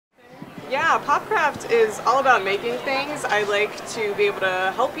Yeah, Popcraft is all about making things. I like to be able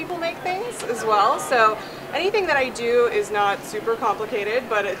to help people make things as well. So anything that I do is not super complicated,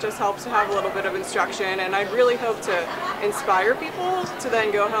 but it just helps to have a little bit of instruction, and I really hope to inspire people to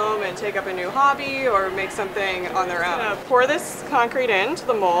then go home and take up a new hobby or make something on their own. I'm gonna pour this concrete into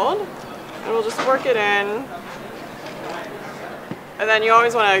the mold, and we'll just work it in. And then you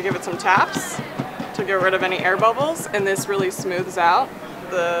always want to give it some taps to get rid of any air bubbles, and this really smooths out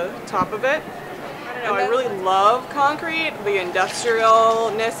the top of it. I don't know, I really love concrete, the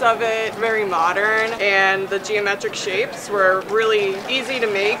industrialness of it, very modern, and the geometric shapes were really easy to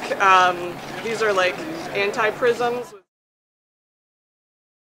make. These are like anti-prisms.